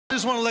I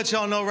just want to let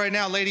y'all know right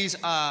now, ladies,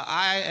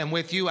 I am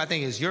with you. I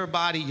think it's your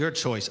body, your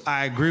choice.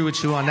 I agree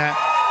with you on that,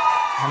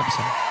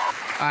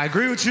 100%. I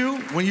agree with you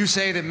when you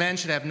say that men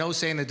should have no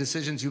say in the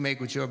decisions you make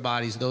with your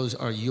bodies. Those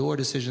are your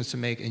decisions to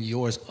make and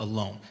yours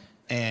alone.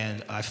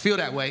 And I feel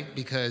that way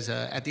because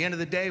at the end of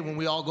the day, when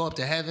we all go up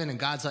to heaven and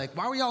God's like,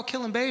 why were y'all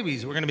killing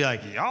babies? We're going to be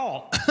like,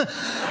 y'all.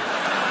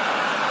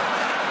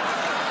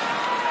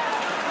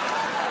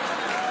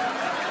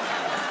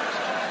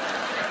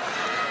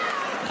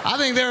 I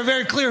think they were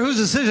very clear whose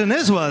decision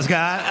this was,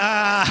 God.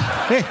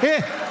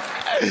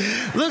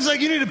 Looks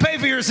like you need to pay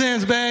for your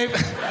sins, babe.